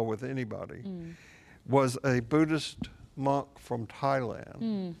parallel with anybody, was a Buddhist monk from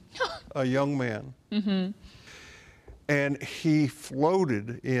Thailand, a young man. And he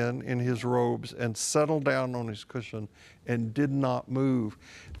floated in his robes and settled down on his cushion and did not move.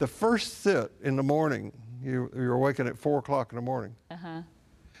 The first sit in the morning, you're awakened at 4 o'clock in the morning.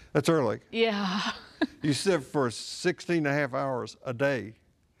 That's early. Yeah. You sit for 16 and a half hours a day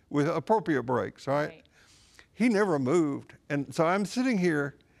with appropriate breaks, right? He never moved. And so I'm sitting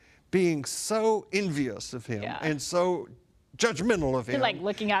here being so envious of him and so judgmental of him. You're like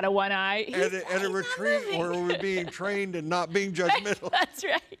looking out of one eye. At a retreat where we're being trained and not being judgmental. That's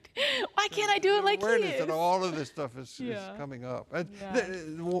right. Why can't I do it like he is? And all of this stuff is coming up.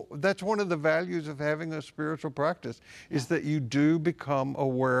 That's one of the values of having a spiritual practice, is that you do become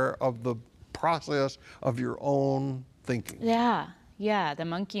aware of the process of your own thinking. Yeah, the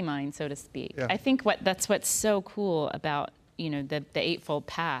monkey mind, so to speak. I think that's what's so cool about, the Eightfold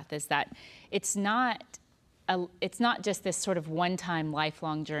Path, is that it's not just this sort of one-time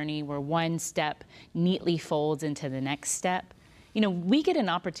lifelong journey where one step neatly folds into the next step. We get an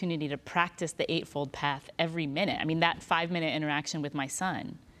opportunity to practice the Eightfold Path every minute. I mean, that 5-minute interaction with my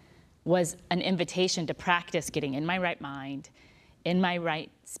son was an invitation to practice getting in my right mind, in my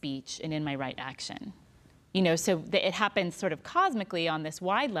right speech, and in my right action. So it happens sort of cosmically on this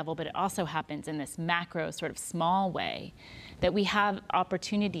wide level, but it also happens in this macro, sort of small way, that we have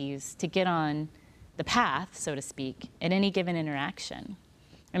opportunities to get on the path, so to speak, in any given interaction.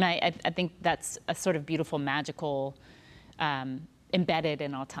 And I think that's a sort of beautiful, magical, embedded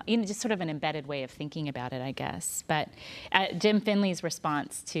in all time, just sort of an embedded way of thinking about it, I guess. But Jim Finley's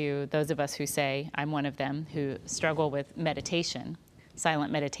response to those of us who say, I'm one of them, who struggle with meditation,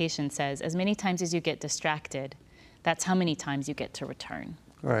 silent meditation, says, as many times as you get distracted, that's how many times you get to return.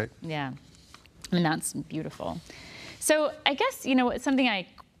 Right. Yeah. And that's beautiful. So I guess, something I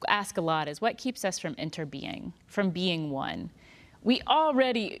ask a lot is, what keeps us from interbeing, from being one? We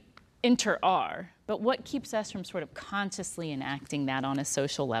already are, but what keeps us from sort of consciously enacting that on a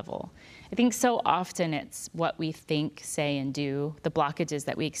social level? I think so often it's what we think, say, and do, the blockages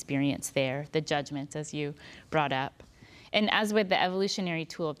that we experience there, the judgments, as you brought up. And as with the evolutionary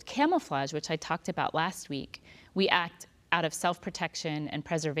tool of camouflage, which I talked about last week, we act out of self-protection and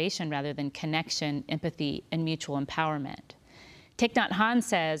preservation rather than connection, empathy, and mutual empowerment. Thich Nhat Hanh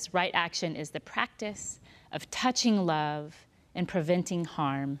says, right action is the practice of touching love and preventing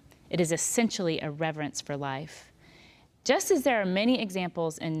harm. It is essentially a reverence for life. Just as there are many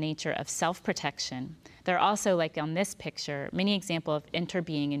examples in nature of self-protection, there are also, like on this picture, many examples of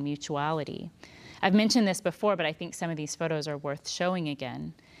interbeing and mutuality. I've mentioned this before, but I think some of these photos are worth showing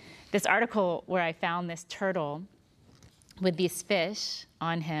again. This article where I found this turtle with these fish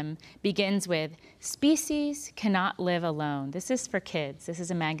on him begins with, species cannot live alone. This is for kids. This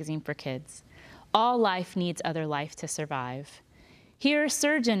is a magazine for kids. All life needs other life to survive. Here,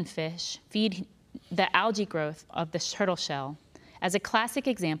 surgeonfish feed the algae growth of the turtle shell as a classic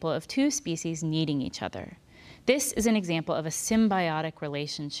example of two species needing each other. This is an example of a symbiotic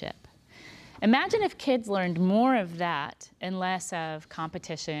relationship. Imagine if kids learned more of that and less of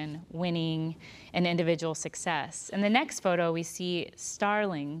competition, winning, and individual success. In the next photo, we see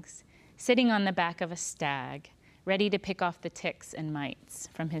starlings sitting on the back of a stag, ready to pick off the ticks and mites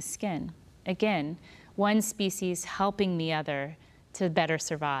from his skin. Again, one species helping the other to better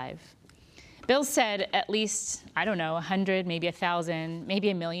survive. Bill said at least, 100, maybe 1,000, maybe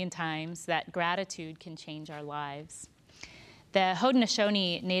 1,000,000 times that gratitude can change our lives. The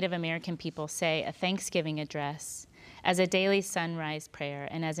Haudenosaunee Native American people say a Thanksgiving address as a daily sunrise prayer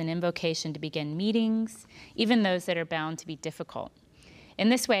and as an invocation to begin meetings, even those that are bound to be difficult. In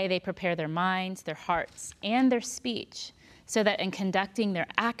this way, they prepare their minds, their hearts, and their speech so that in conducting their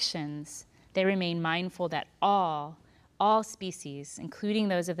actions, they remain mindful that all species, including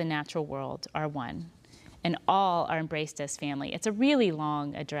those of the natural world, are one, and all are embraced as family. It's a really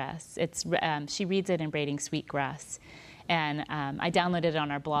long address. She reads it in Braiding Sweetgrass. And I downloaded it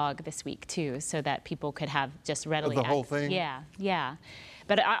on our blog this week, too, so that people could have just readily the whole thing? Yeah.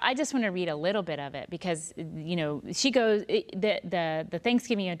 But I just want to read a little bit of it because, she goes, the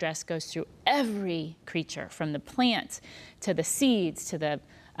Thanksgiving address goes through every creature, from the plants to the seeds to the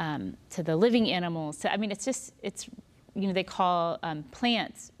living animals. They call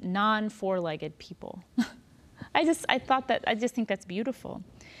plants non-four-legged people. I just think that's beautiful.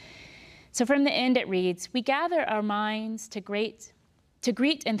 So from the end it reads, we gather our minds to greet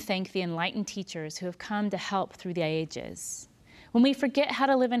and thank the enlightened teachers who have come to help through the ages. When we forget how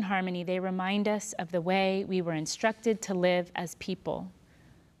to live in harmony, they remind us of the way we were instructed to live as people.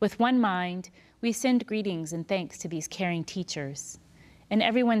 With one mind, we send greetings and thanks to these caring teachers. And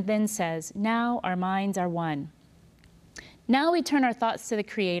everyone then says, now our minds are one. Now we turn our thoughts to the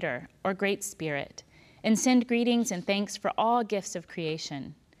Creator, or Great Spirit, and send greetings and thanks for all gifts of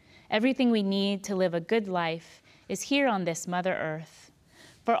creation. Everything we need to live a good life is here on this Mother Earth.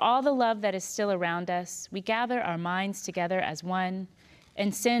 For all the love that is still around us, we gather our minds together as one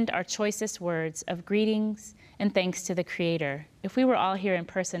and send our choicest words of greetings and thanks to the Creator. If we were all here in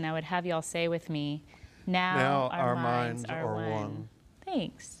person, I would have y'all say with me, now our minds are one.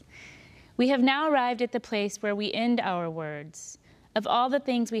 Thanks. We have now arrived at the place where we end our words. Of all the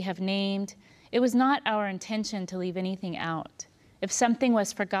things we have named, it was not our intention to leave anything out. If something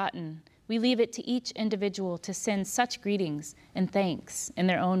was forgotten, we leave it to each individual to send such greetings and thanks in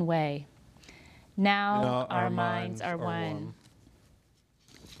their own way. Now our minds are one.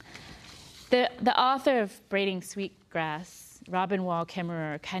 The author of Braiding Sweetgrass, Robin Wall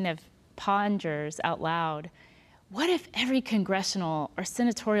Kimmerer, kind of ponders out loud, what if every congressional or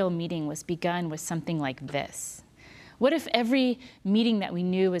senatorial meeting was begun with something like this? What if every meeting that we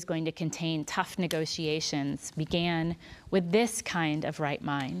knew was going to contain tough negotiations began with this kind of right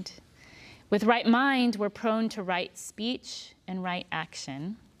mind? With right mind, we're prone to right speech and right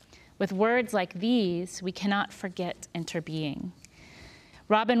action. With words like these, we cannot forget interbeing.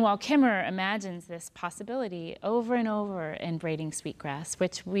 Robin Wall Kimmerer imagines this possibility over and over in Braiding Sweetgrass,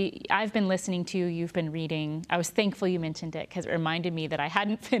 which I've been listening to, you've been reading. I was thankful you mentioned it because it reminded me that I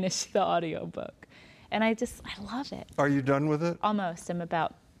hadn't finished the audiobook. And I love it. Are you done with it? Almost. I'm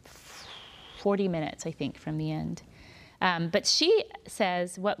about 40 minutes, I think, from the end. But she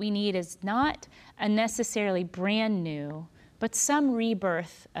says what we need is not a necessarily brand new, but some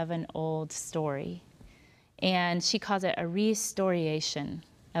rebirth of an old story. And she calls it a restoration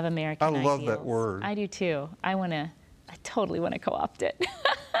of American ideals. I love that word. I do too. I totally want to co-opt it.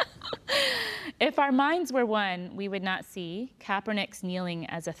 If our minds were one, we would not see Kaepernick's kneeling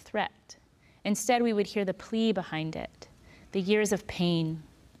as a threat. Instead, we would hear the plea behind it, the years of pain.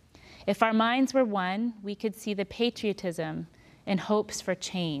 If our minds were one, we could see the patriotism and hopes for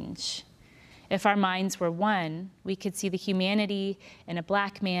change. If our minds were one, we could see the humanity in a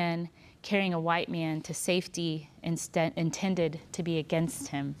black man carrying a white man to safety intended to be against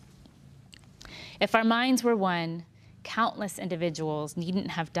him. If our minds were one, countless individuals needn't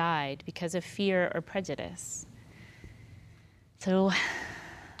have died because of fear or prejudice. So,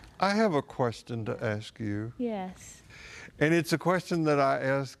 I have a question to ask you. yes. And it's a question that I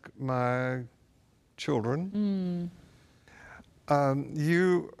ask my children.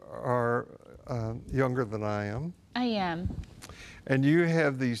 You are younger than I am. I am. And you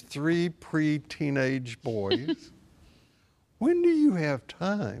have these 3 pre-teenage boys. When do you have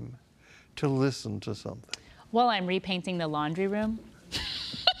time to listen to something? While I'm repainting the laundry room.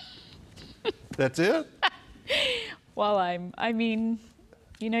 That's it?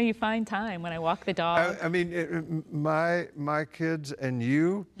 You find time when I walk the dog. My kids and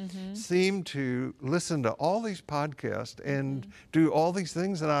you seem to listen to all these podcasts and do all these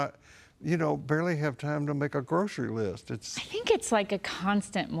things, and I barely have time to make a grocery list. I think it's like a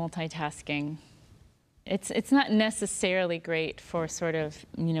constant multitasking. It's not necessarily great for sort of,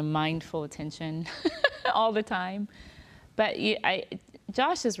 mindful attention all the time. But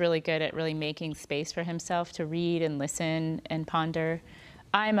Josh is really good at really making space for himself to read and listen and ponder.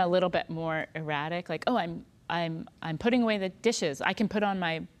 I'm a little bit more erratic, like, I'm putting away the dishes. I can put on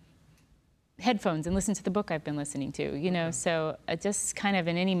my headphones and listen to the book I've been listening to, so just kind of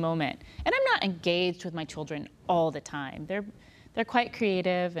in any moment. And I'm not engaged with my children all the time. They're quite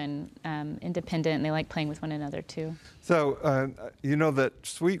creative and independent, and they like playing with one another too. So, that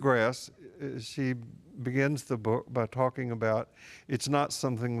Sweetgrass, she begins the book by talking about it's not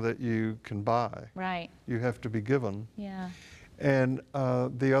something that you can buy. Right. You have to be given. Yeah. And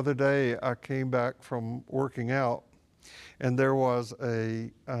the other day I came back from working out, and there was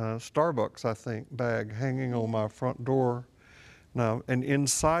a Starbucks, I think, bag hanging on my front door now, and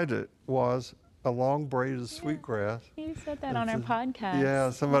inside it was a long braided sweetgrass. You said that on our podcast.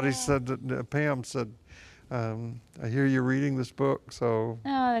 Yeah, somebody said that, Pam said, I hear you're reading this book, so.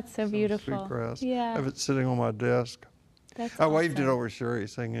 Oh, that's so beautiful. Sweetgrass. Yeah. I have it sitting on my desk. That's I waved it awesome. over Sherry,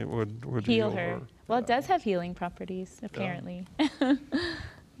 saying it would Heal her. Well, it does have healing properties, apparently.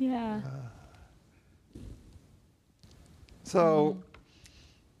 Yeah. So,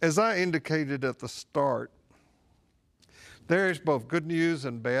 as I indicated at the start, there is both good news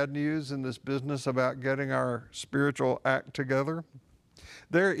and bad news in this business about getting our spiritual act together.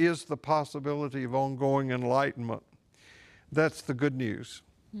 There is the possibility of ongoing enlightenment. That's the good news.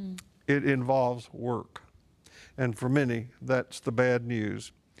 It involves work. And for many, that's the bad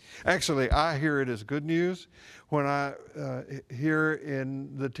news. Actually, I hear it as good news when I hear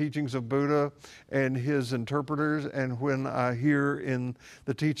in the teachings of Buddha and his interpreters, and when I hear in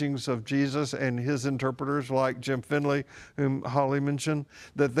the teachings of Jesus and his interpreters like Jim Finley, whom Holly mentioned,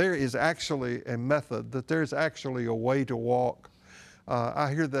 that there is actually a method, that there's actually a way to walk.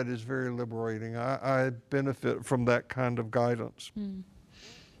 I hear that is very liberating. I benefit from that kind of guidance.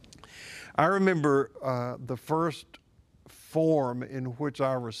 I remember the first form in which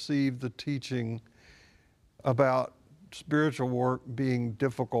I received the teaching about spiritual work being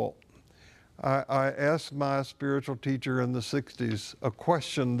difficult. I asked my spiritual teacher in the 60s a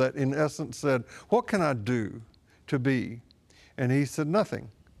question that in essence said, what can I do to be? And he said, nothing.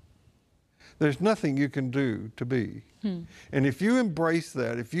 There's nothing you can do to be. And if you embrace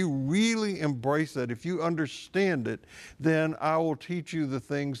that, if you really embrace that, if you understand it, then I will teach you the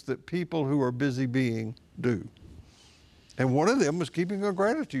things that people who are busy being do. And one of them was keeping a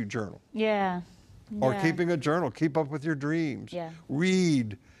gratitude journal. Yeah. Or keeping a journal. Keep up with your dreams. Yeah.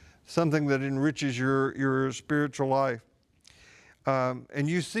 Read something that enriches your spiritual life. And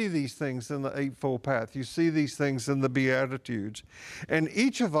you see these things in the Eightfold Path. You see these things in the Beatitudes. And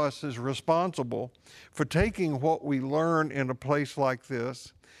each of us is responsible for taking what we learn in a place like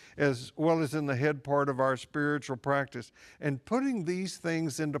this, as well as in the head part of our spiritual practice, and putting these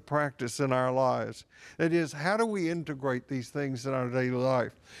things into practice in our lives. That is, how do we integrate these things in our daily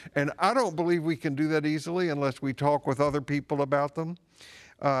life? And I don't believe we can do that easily unless we talk with other people about them.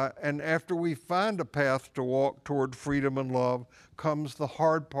 And after we find a path to walk toward freedom and love comes the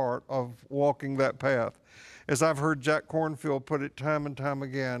hard part of walking that path. As I've heard Jack Kornfield put it time and time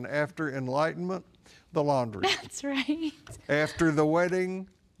again, after enlightenment, the laundry. That's right. After the wedding,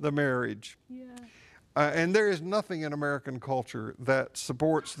 the marriage. Yeah. And there is nothing in American culture that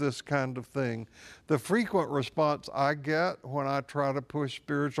supports this kind of thing. The frequent response I get when I try to push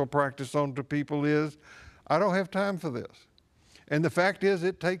spiritual practice onto people is, I don't have time for this. And the fact is,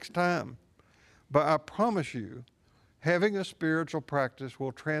 it takes time. But I promise you, having a spiritual practice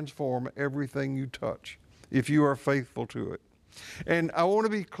will transform everything you touch if you are faithful to it. And I want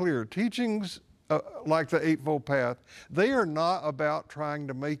to be clear, teachings like the Eightfold Path, they are not about trying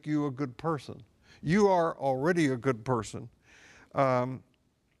to make you a good person. You are already a good person.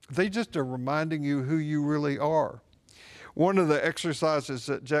 They just are reminding you who you really are. One of the exercises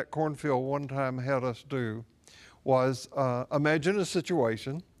that Jack Kornfield one time had us do was imagine a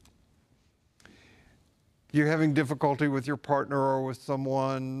situation. You're having difficulty with your partner or with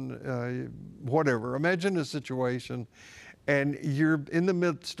someone, whatever. Imagine a situation and you're in the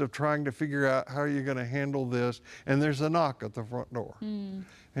midst of trying to figure out how you're going to handle this, and there's a knock at the front door.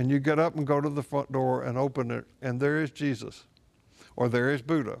 And you get up and go to the front door and open it, and there is Jesus, or there is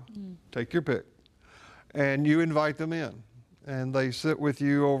Buddha. Take your pick. And you invite them in, and they sit with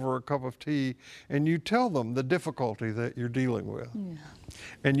you over a cup of tea, and you tell them the difficulty that you're dealing with.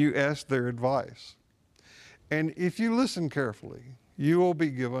 And you ask their advice. And if you listen carefully, you will be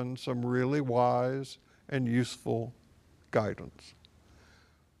given some really wise and useful guidance.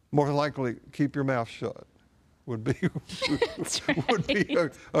 More likely, keep your mouth shut would be, would be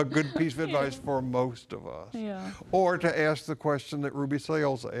a good piece of advice for most of us. Or to ask the question that Ruby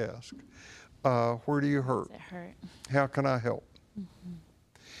Sales asked, where do you hurt? Does it hurt? How can I help?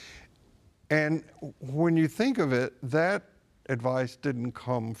 And when you think of it, that advice didn't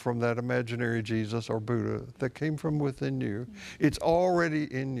come from that imaginary Jesus or Buddha. That came from within you. It's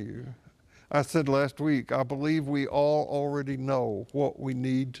already in you. I said last week, I believe we all already know what we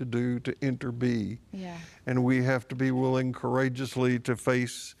need to do to enter be. And we have to be willing courageously to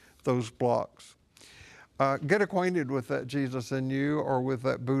face those blocks. Get acquainted with that Jesus in you or with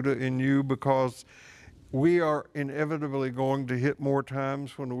that Buddha in you, because we are inevitably going to hit more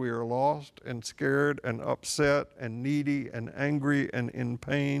times when we are lost and scared and upset and needy and angry and in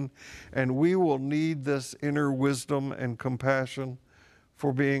pain. And we will need this inner wisdom and compassion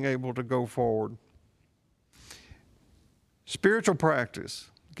for being able to go forward. Spiritual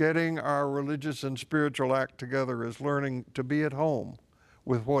practice, getting our religious and spiritual act together, is learning to be at home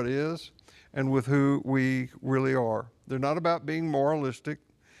with what is and with who we really are. They're not about being moralistic.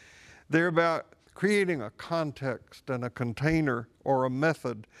 They're about creating a context and a container or a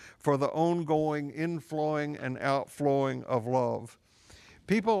method for the ongoing inflowing and outflowing of love.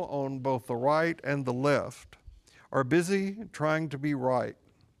 People on both the right and the left are busy trying to be right.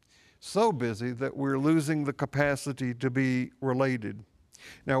 So busy that we're losing the capacity to be related.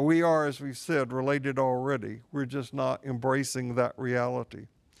 Now, we are, as we've said, related already. We're just not embracing that reality.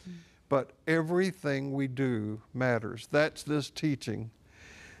 But everything we do matters. That's this teaching.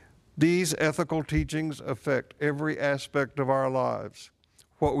 These ethical teachings affect every aspect of our lives.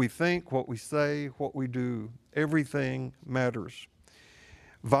 What we think, what we say, what we do, everything matters.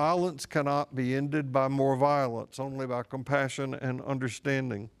 Violence cannot be ended by more violence, only by compassion and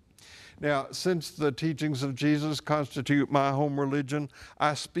understanding. Now, since the teachings of Jesus constitute my home religion,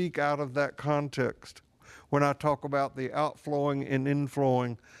 I speak out of that context when I talk about the outflowing and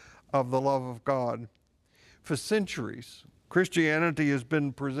inflowing of the love of God. For centuries, Christianity has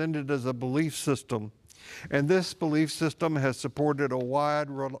been presented as a belief system, and this belief system has supported a wide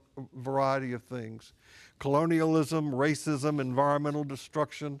variety of things: colonialism, racism, environmental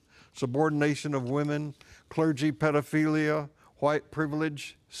destruction, subordination of women, clergy pedophilia, white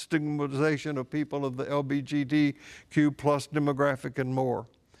privilege, stigmatization of people of the LGBTQ plus demographic, and more.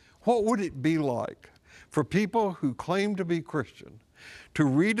 What would it be like for people who claim to be Christian to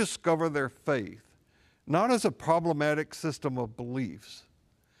rediscover their faith, not as a problematic system of beliefs,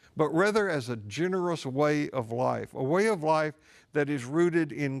 but rather as a generous way of life, a way of life that is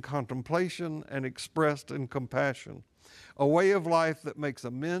rooted in contemplation and expressed in compassion, a way of life that makes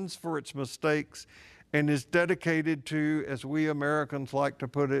amends for its mistakes and is dedicated to, as we Americans like to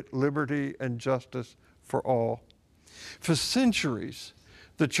put it, liberty and justice for all. For centuries,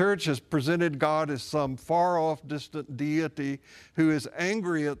 the church has presented God as some far-off, distant deity who is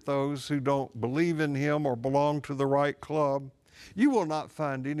angry at those who don't believe in him or belong to the right club. You will not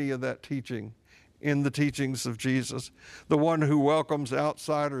find any of that teaching in the teachings of Jesus, the one who welcomes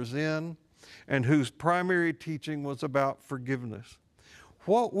outsiders in and whose primary teaching was about forgiveness.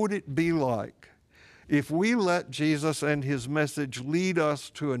 What would it be like if we let Jesus and his message lead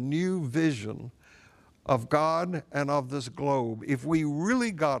us to a new vision of God and of this globe? If we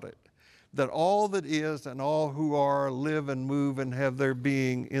really got it, that all that is and all who are live and move and have their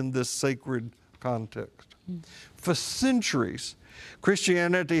being in this sacred context. For centuries,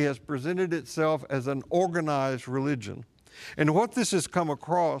 Christianity has presented itself as an organized religion. And what this has come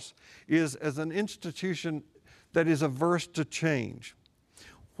across is as an institution that is averse to change.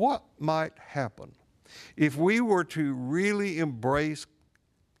 What might happen if we were to really embrace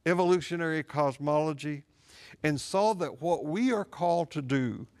evolutionary cosmology and saw that what we are called to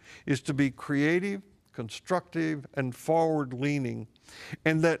do is to be creative, constructive, and forward-leaning,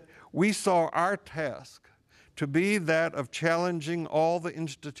 and that we saw our task to be that of challenging all the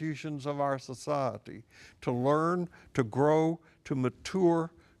institutions of our society, to learn, to grow, to mature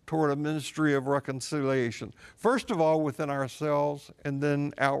toward a ministry of reconciliation. First of all, within ourselves, and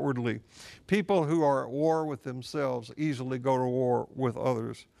then outwardly. People who are at war with themselves easily go to war with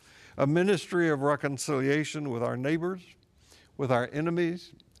others. A ministry of reconciliation with our neighbors, with our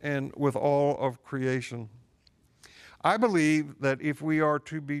enemies, and with all of creation. I believe that if we are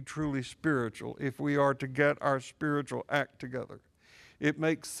to be truly spiritual, if we are to get our spiritual act together, it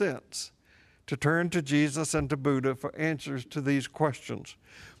makes sense to turn to Jesus and to Buddha for answers to these questions.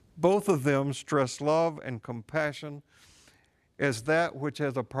 Both of them stress love and compassion as that which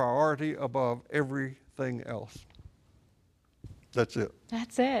has a priority above everything else. That's it.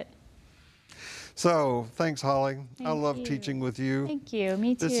 That's it. So, thanks, Holly. Thank I love you. teaching with you. Thank you.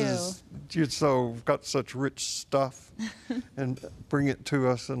 Me too. You've got such rich stuff and bring it to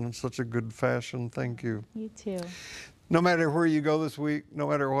us in such a good fashion. Thank you. You too. No matter where you go this week, no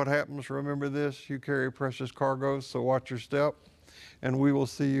matter what happens, remember this: you carry precious cargoes, so watch your step, and we will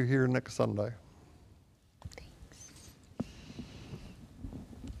see you here next Sunday.